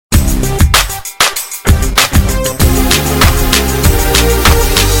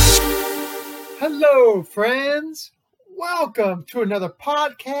Hello, friends. Welcome to another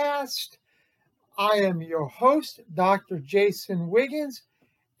podcast. I am your host, Dr. Jason Wiggins,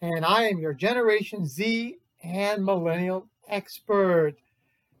 and I am your Generation Z and Millennial expert.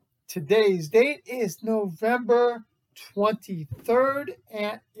 Today's date is November 23rd,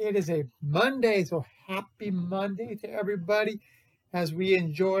 and it is a Monday, so happy Monday to everybody as we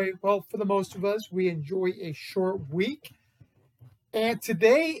enjoy, well, for the most of us, we enjoy a short week. And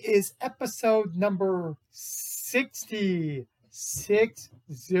today is episode number 60.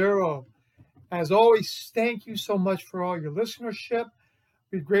 As always, thank you so much for all your listenership.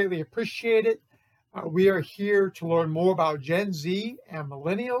 We greatly appreciate it. We are here to learn more about Gen Z and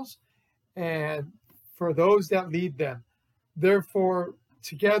millennials and for those that lead them. Therefore,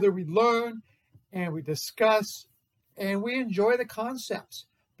 together we learn and we discuss and we enjoy the concepts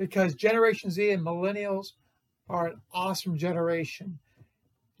because Generation Z and millennials are an awesome generations,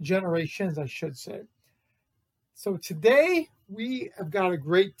 I should say. So today we have got a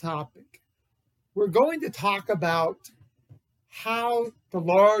great topic. We're going to talk about how the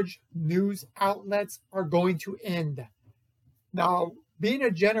large news outlets are going to end. Now, being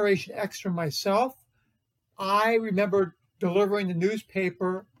a Generation Xer myself, I remember delivering the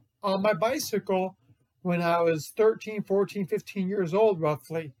newspaper on my bicycle when I was 13, 14, 15 years old,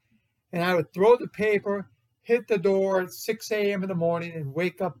 roughly. And I would throw the paper, hit the door at 6 a.m. in the morning and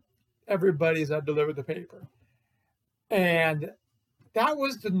wake up everybody as I delivered the paper. And that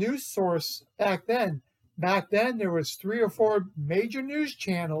was the news source back then. Back then, there was 3 or 4 major news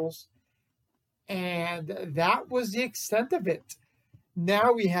channels, and that was the extent of it.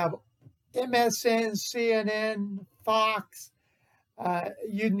 Now we have MSN, CNN, Fox,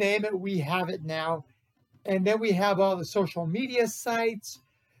 you name it, we have it now. And then we have all the social media sites.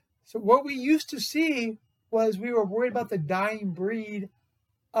 So what we used to see was we were worried about the dying breed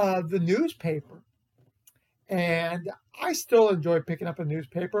of the newspaper. And I still enjoy picking up a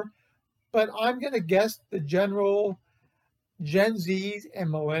newspaper, but I'm going to guess the general Gen Zs and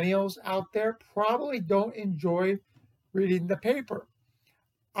millennials out there probably don't enjoy reading the paper.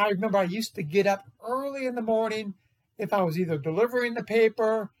 I remember I used to get up early in the morning if I was either delivering the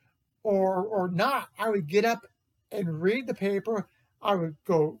paper or not. I would get up and read the paper. I would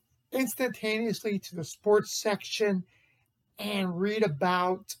go instantaneously to the sports section and read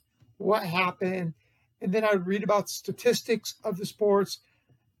about what happened. And then I would read about statistics of the sports.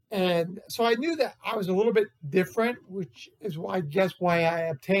 And so I knew that I was a little bit different, which is why I guess why I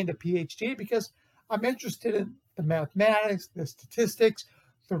obtained a PhD, because I'm interested in the mathematics, the statistics,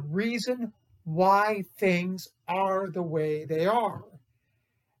 the reason why things are the way they are.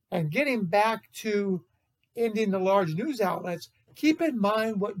 And getting back to ending the large news outlets, keep in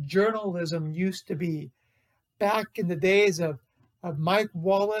mind what journalism used to be back in the days of Mike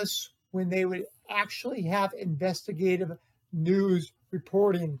Wallace, when they would actually have investigative news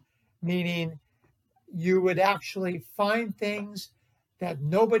reporting, meaning you would actually find things that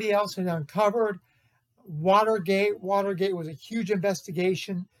nobody else had uncovered. Watergate was a huge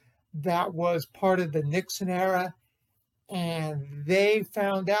investigation that was part of the Nixon era, and they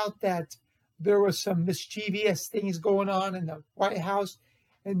found out that there was some mischievous things going on in the White House.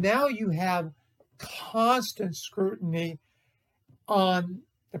 And now you have constant scrutiny on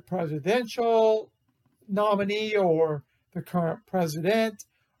the presidential nominee or the current president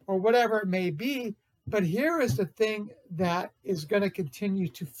or whatever it may be. But here is the thing that is going to continue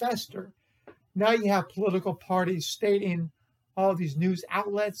to fester. Now you have political parties stating all these news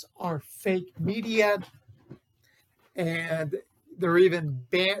outlets are fake media, and they're even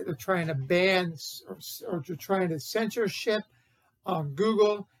they're trying to ban or they're trying to censorship on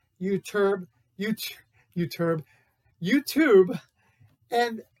Google, YouTube,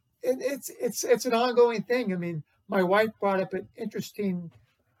 and it's an ongoing thing. I mean, my wife brought up an interesting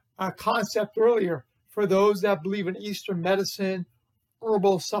concept earlier for those that believe in Eastern medicine,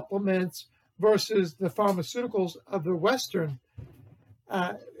 herbal supplements versus the pharmaceuticals of the Western.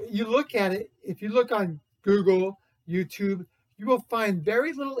 You look at it, if you look on Google, YouTube, you will find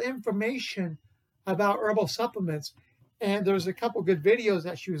very little information about herbal supplements. And there's a couple good videos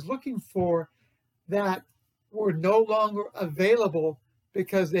that she was looking for that were no longer available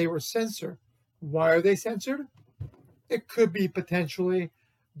because they were censored. Why are they censored? It could be potentially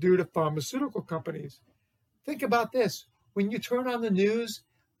due to pharmaceutical companies. Think about this. When you turn on the news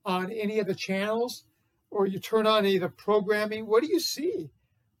on any of the channels or you turn on any of the programming, what do you see?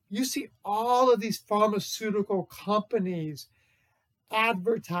 You see all of these pharmaceutical companies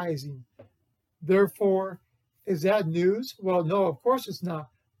advertising. Therefore, is that news? Well, no, of course it's not.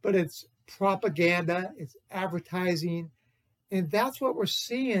 But it's propaganda, it's advertising. And that's what we're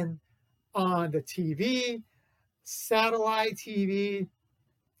seeing on the TV, satellite TV,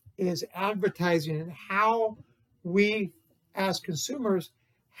 is advertising and how we as consumers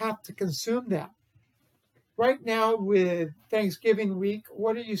have to consume that. Right now with Thanksgiving week,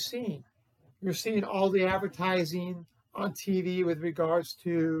 what are you seeing? You're seeing all the advertising on TV with regards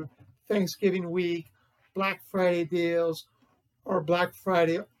to Thanksgiving week, Black Friday deals, or Black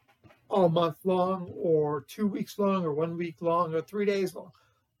Friday all month long, or 2 weeks long, or 1 week long, or 3 days long,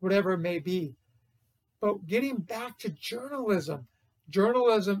 whatever it may be. But getting back to journalism,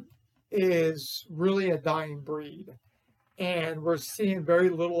 journalism is really a dying breed. And we're seeing very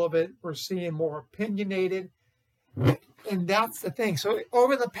little of it. We're seeing more opinionated. And that's the thing. So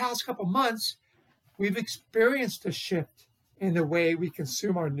over the past couple months, we've experienced a shift in the way we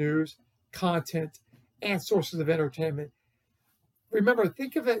consume our news, content, and sources of entertainment. Remember,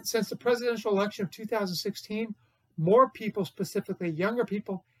 think of it, since the presidential election of 2016, more people, specifically younger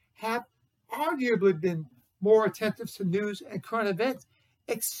people, have arguably been more attentive to news and current events,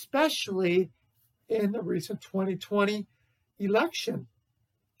 especially in the recent 2020 election.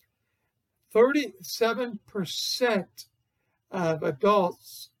 37% of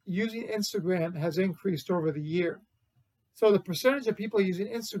adults using Instagram has increased over the year. So the percentage of people using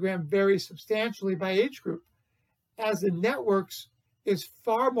Instagram varies substantially by age group, as the networks is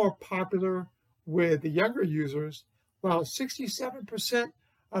far more popular with the younger users, while 67%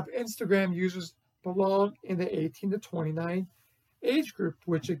 of Instagram users belong in the 18 to 29 age group,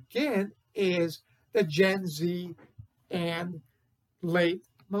 which again is the Gen Z and late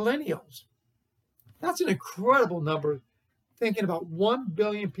millennials. That's an incredible number, thinking about 1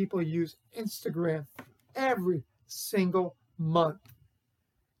 billion people use Instagram every single month.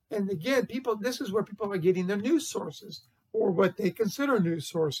 And again, this is where people are getting their news sources, or what they consider news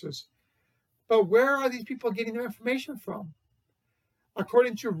sources. But where are these people getting their information from?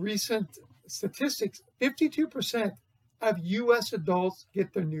 According to recent statistics, 52% of U.S. adults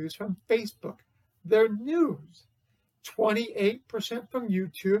get their news from Facebook, their news, 28% from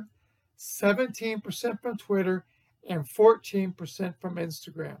YouTube, 17% from Twitter, and 14% from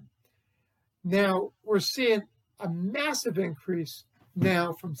Instagram. Now, we're seeing a massive increase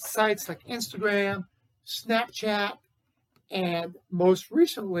now from sites like Instagram, Snapchat, and most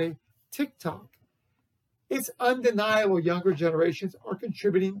recently, TikTok. It's undeniable younger generations are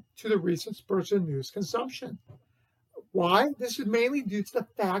contributing to the recent spurts in news consumption. Why? This is mainly due to the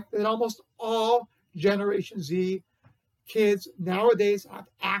fact that almost all Generation Z kids nowadays have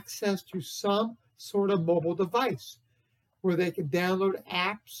access to some sort of mobile device where they can download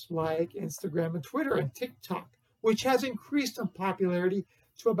apps like Instagram and Twitter and TikTok, which has increased in popularity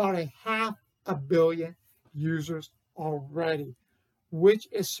to about 500 million users already, which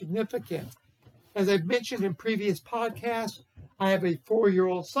is significant. As I've mentioned in previous podcasts, I have a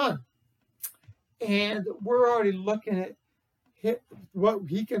 4-year-old son, and we're already looking at what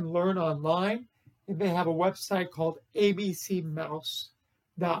he can learn online. And they have a website called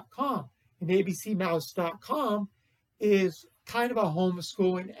abcmouse.com. And abcmouse.com is kind of a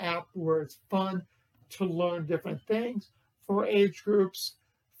homeschooling app where it's fun to learn different things for age groups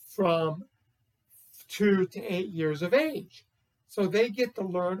from 2 to 8 years of age. So they get to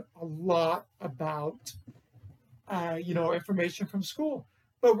learn a lot about, information from school.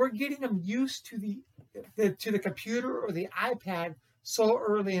 But we're getting them used to the computer or the iPad so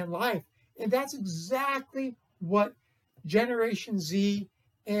early in life. And that's exactly what Generation Z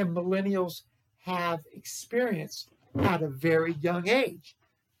and millennials have experienced at a very young age.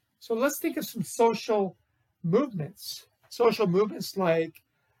 So let's think of some social movements. Social movements like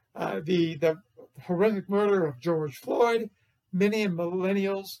the horrific murder of George Floyd. Many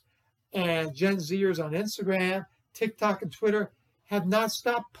millennials and Gen Zers on Instagram, TikTok, and Twitter have not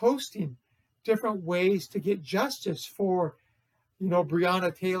stopped posting different ways to get justice for,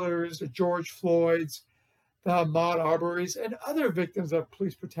 Breonna Taylor's, the George Floyd's, the Ahmaud Arbery's, and other victims of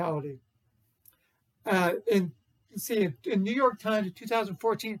police brutality. In New York Times in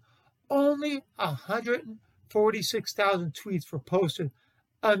 2014, only 146,000 tweets were posted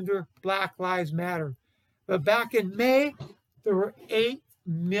under Black Lives Matter. But back in May, there were 8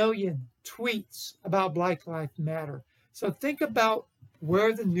 million tweets about Black Lives Matter. So think about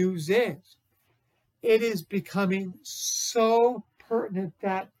where the news is. It is becoming so pertinent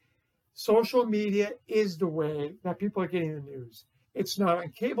that social media is the way that people are getting the news. It's not on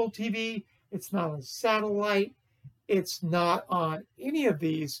cable TV. It's not on satellite. It's not on any of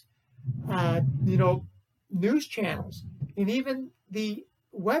these, news channels. And even the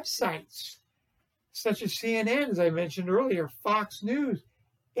websites, such as CNN, as I mentioned earlier, Fox News,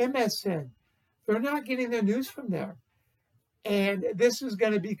 MSN, they're not getting their news from there. And this is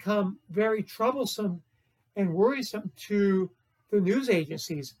going to become very troublesome and worrisome to the news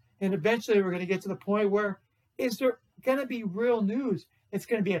agencies. And eventually we're going to get to the point where is there going to be real news? It's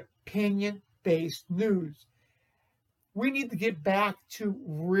going to be opinion-based news. We need to get back to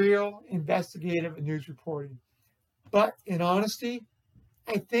real investigative news reporting. But in honesty,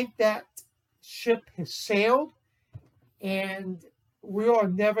 I think that ship has sailed, and we are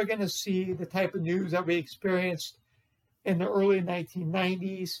never going to see the type of news that we experienced in the early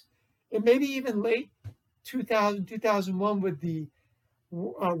 1990s, and maybe even late 2000, 2001 when the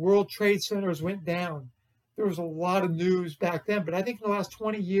World Trade Centers went down. There was a lot of news back then, but I think in the last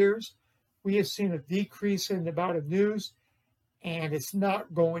 20 years, we have seen a decrease in the amount of news, and it's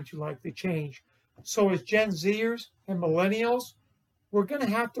not going to likely change. So as Gen Zers and millennials, we're going to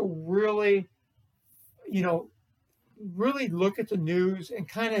have to really, really look at the news and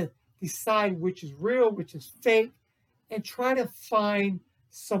kind of decide which is real, which is fake, and try to find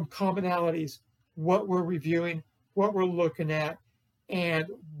some commonalities, what we're reviewing, what we're looking at, and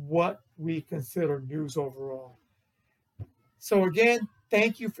what we consider news overall. So again,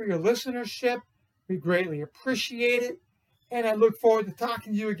 thank you for your listenership. We greatly appreciate it. And I look forward to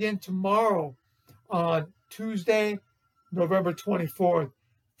talking to you again tomorrow on Tuesday, November 24th.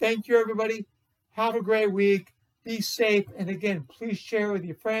 Thank you, everybody. Have a great week. Be safe. And again, please share with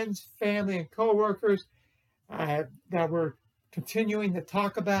your friends, family, and coworkers that we're continuing to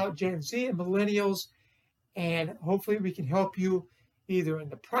talk about Gen Z and millennials. And hopefully we can help you either in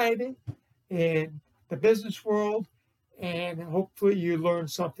the private, in the business world, and hopefully you learn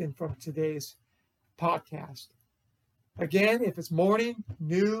something from today's podcast. Again, if it's morning,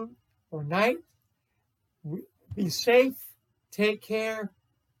 noon, or night, be safe. Take care.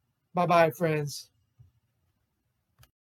 Bye-bye, friends.